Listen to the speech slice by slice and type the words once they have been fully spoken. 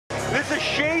This is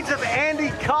shades of Andy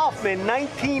Kaufman,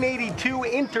 1982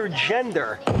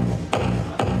 intergender.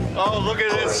 Oh, look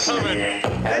at this coming.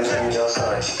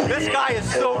 This guy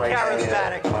is so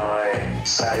charismatic. My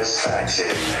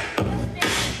satisfaction.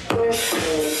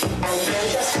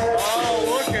 Oh,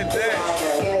 look at this.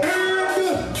 And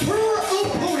her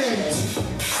opponent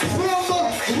from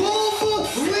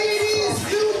Love Ladies,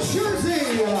 New Jersey,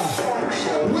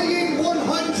 weighing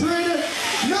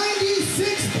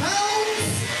 196 pounds,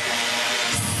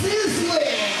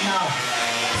 Sizzling.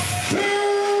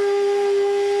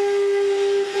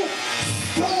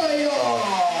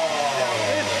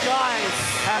 This guy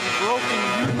has broken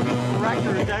YouTube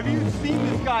records. Have you seen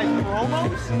this guy's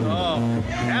promos? Oh,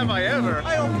 have I ever?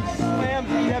 I hope he slams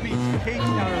Debbie's cake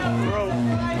down her throat.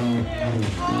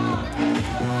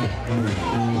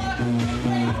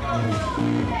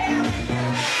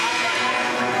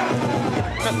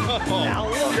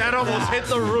 That almost hit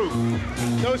the roof.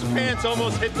 Those pants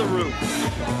almost hit the roof.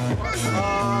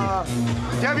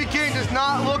 Debbie Kane does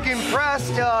not look impressed.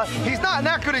 He's not in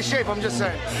that good a shape, I'm just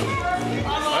saying.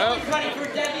 Well,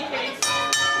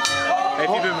 if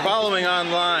you've been following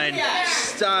online,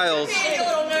 Stylez.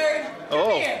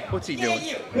 Oh, what's he doing?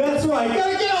 That's right. You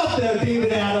gotta get out there,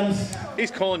 David Adams. He's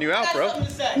calling you out, bro. Look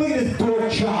at this door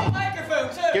chop.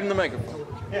 Give him the microphone.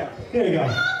 Yeah, here you go.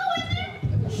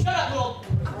 Shut up, little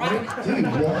crap. Dude,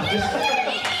 Shut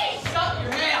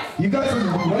your mouth. you got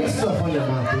some white stuff on your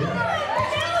mouth, dude.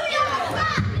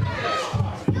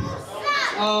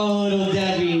 Oh, little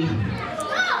Debbie.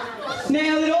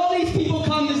 Now that all these people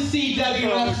come to see Debbie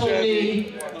wrestle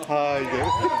me. Hi, Debbie.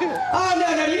 Oh, no,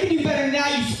 you can do better than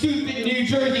that, you stupid New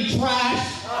Jersey trash.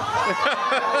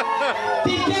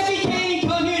 Did Debbie Kane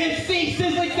come here to see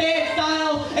Sizzling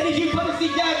Style? And did you come to see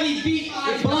Debbie beat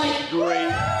my butt?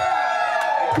 Great.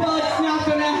 Well, it's not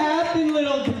gonna happen,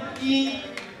 little Debbie.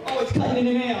 Oh, it's cutting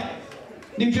in and out.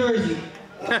 New Jersey.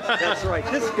 That's right.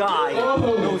 This guy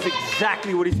knows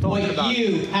exactly what he's talking What about.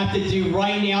 you have to do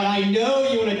right now, and I know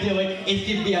you want to do it, is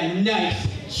give me a nice,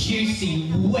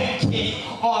 juicy, wet kiss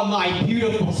on my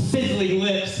beautiful, sizzling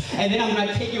lips, and then I'm going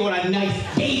to take you on a nice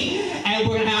date, and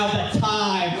we're going to have the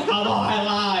time of our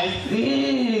lives.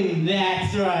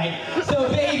 That's right. So,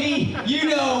 baby, you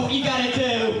know what you got to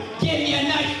do. Give me a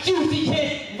nice, juicy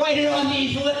kiss right here on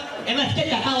these lips, and let's get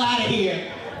the hell out of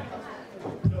here.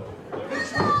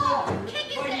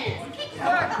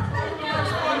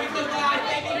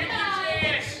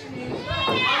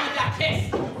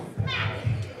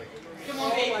 Come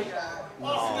on, baby.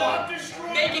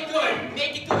 Make it good.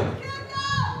 Make it good.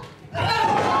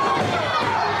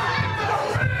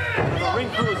 The ring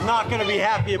crew is not going to be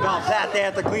happy about that. They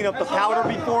had to clean up the powder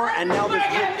before, and now this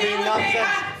whipped cream nonsense.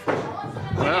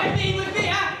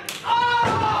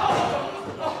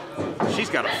 She's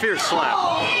got a fierce slap.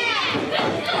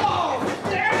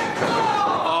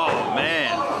 Oh,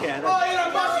 man.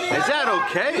 Is that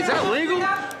okay? Is that legal?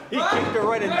 He kicked her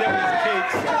right in Debbie's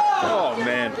cakes. Oh,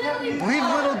 man. Leave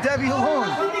little Debbie alone.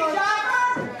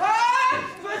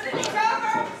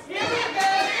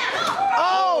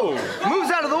 Oh!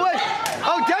 Moves out of the way.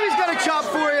 Oh, Debbie's got a chop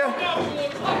for you.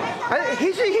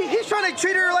 He's trying to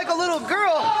treat her like a little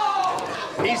girl.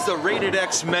 He's the rated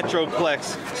X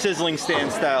Metroplex Sizzling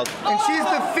Stylez. And she's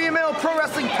the female pro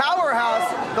wrestling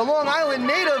powerhouse, the Long Island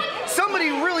native. Somebody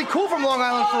really cool from Long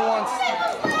Island for once.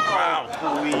 Wow.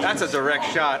 That's a direct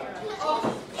shot.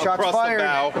 Shots Across fired. the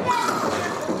bow.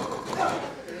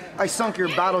 I sunk your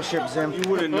battleship, Zim. You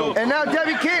wouldn't know. And now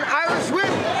Debbie Kane, Irish whip,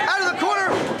 out of the corner.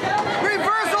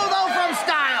 Reversal though from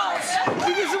Stylez.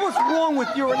 See, this is what's wrong with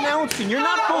your announcing. You're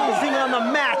not focusing on the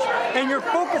match, and you're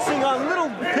focusing on little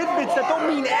tidbits that don't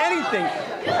mean anything.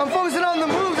 I'm focusing on the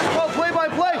moves. It's called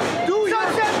play-by-play.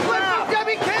 Sunset flip from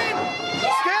Debbie Kane.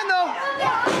 Stand though.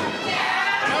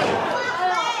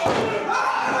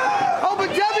 Oh, but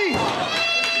Debbie.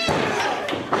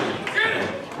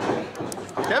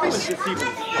 Debbie's just even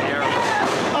terrible.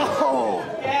 Oh.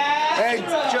 Hey,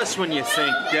 Just when you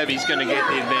think Debbie's going to get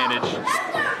the advantage.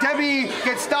 Debbie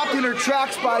gets stopped in her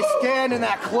tracks by Stan in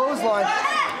that clothesline.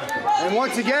 And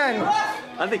once again,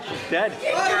 I think she's dead.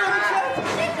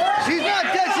 she's not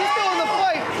dead. She's still in the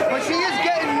fight, but she is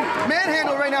getting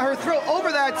manhandled right now. Her throat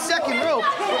over that second rope.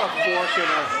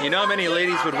 You know how many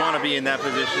ladies would want to be in that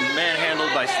position?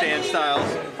 Manhandled by Stan Stylez.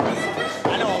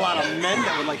 I know a lot of men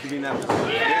that would like to be in that position.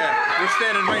 Yeah, you're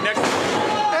standing right next to him.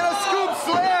 And a scoop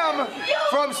slam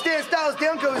from Stan Stylez.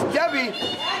 Down goes Debbie.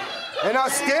 And now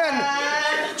Stan,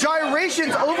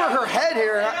 gyrations over her head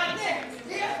here.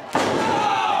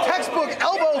 Textbook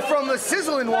elbow from the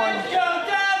Sizzling one.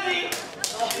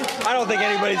 I don't think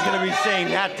anybody's going to be saying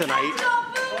that tonight.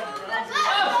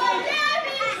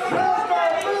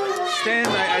 Stan,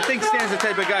 I think Stan's the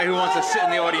type of guy who wants to sit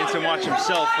in the audience and watch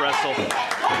himself wrestle.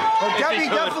 Well, Debbie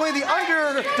definitely the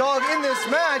underdog in this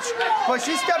match, but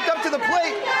she stepped up to the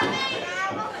plate.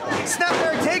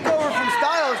 Snapmare takeover from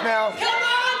Stylez now.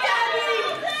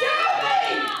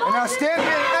 And now Stan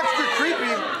being extra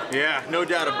creepy. Yeah, no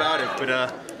doubt about it, but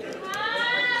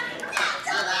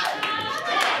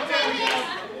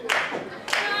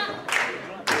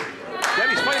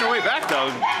Debbie's fighting her way back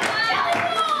though.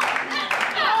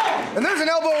 And there's an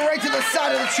elbow right to the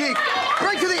side of the cheek,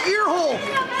 right to the ear hole,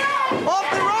 off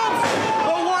the ropes.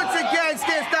 But once again,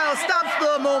 Stan Stylez stops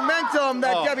the momentum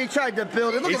that Debbie tried to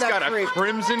build. And look at that creep. He's got a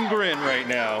crimson grin right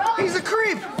now. He's a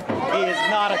creep. He is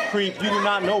not a creep. You do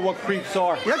not know what creeps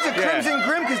are. That's a crimson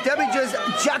grin because Debbie just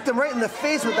jacked him right in the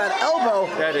face with that elbow.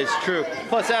 That is true.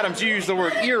 Plus, Adams, you used the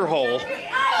word ear hole.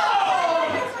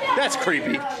 That's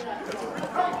creepy.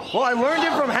 Well, I learned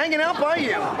it from hanging out by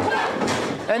you.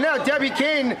 And now Debbie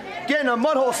Kane getting a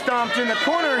mud hole stomped in the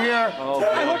corner here. Oh,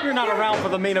 I hope you're not around for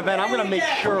the main event. I'm going to make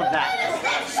sure of that.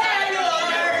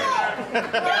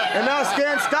 And now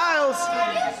Stan Stylez.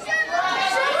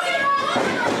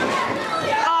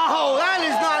 Oh, that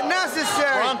is not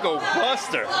necessary. Bronco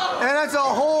Buster. And that's a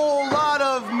whole lot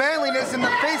of manliness in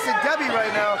the face of Debbie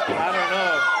right now. I don't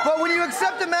know. But when you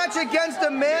accept a match against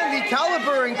a man the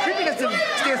caliber and creepiness of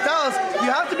Stan Stylez, you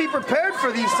have to be prepared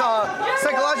for these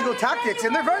psychological tactics,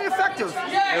 and they're very effective.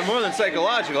 And more than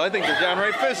psychological, I think they're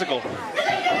downright physical.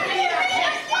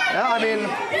 Yeah, I mean,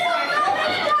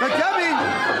 but Debbie,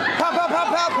 pow, pow, pow,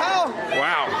 pow, pow.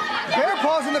 Wow. Bear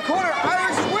paws in the corner,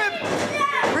 Irish whip.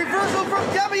 Reversal from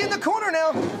Debbie in the corner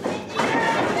now.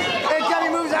 And Debbie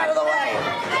moves out of the way.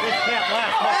 This can't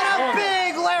last much And a longer.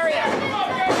 big lariat.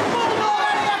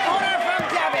 Bulldog in the corner from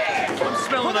Debbie. I'm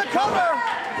smelling For the cover.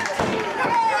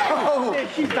 Oh.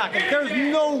 She's not gonna, there's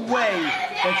no way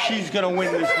that she's going to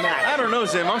win this match. I don't know,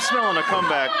 Zim. I'm smelling a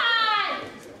comeback.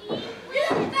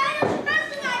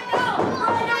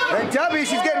 And Debbie,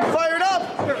 she's getting fired up.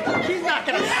 She's not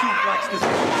going to suplex this.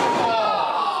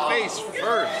 Face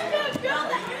first.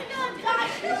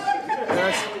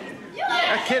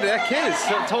 That kid is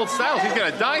told Stylez he's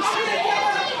gonna die soon.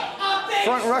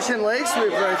 Front Russian leg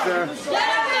sweep right there.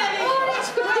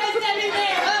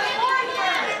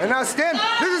 And now Stan,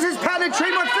 this is his patented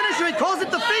trademark finisher. He calls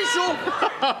it the facial.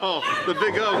 Oh, the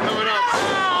big O coming up.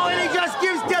 Oh, and he just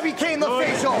gives Debbie Kane the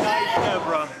facial. Nice,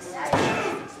 Deborah.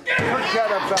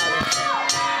 Forget about it.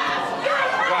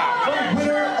 The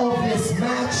winner of this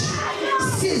match,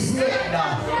 Sizzling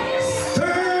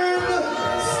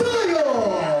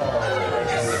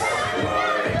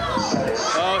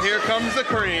Oh, here comes the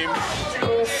cream.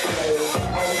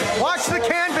 Watch the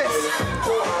canvas.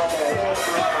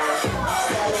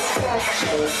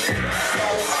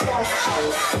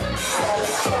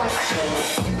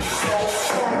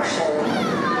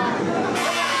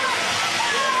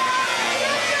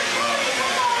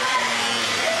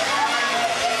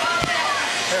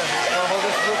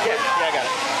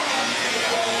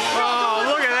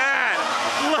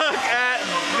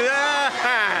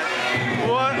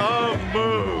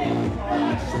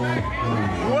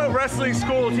 Wrestling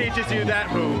school teaches you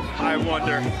that move, I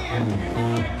wonder.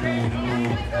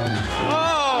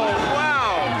 Oh,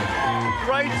 wow!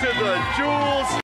 Right to the jewels.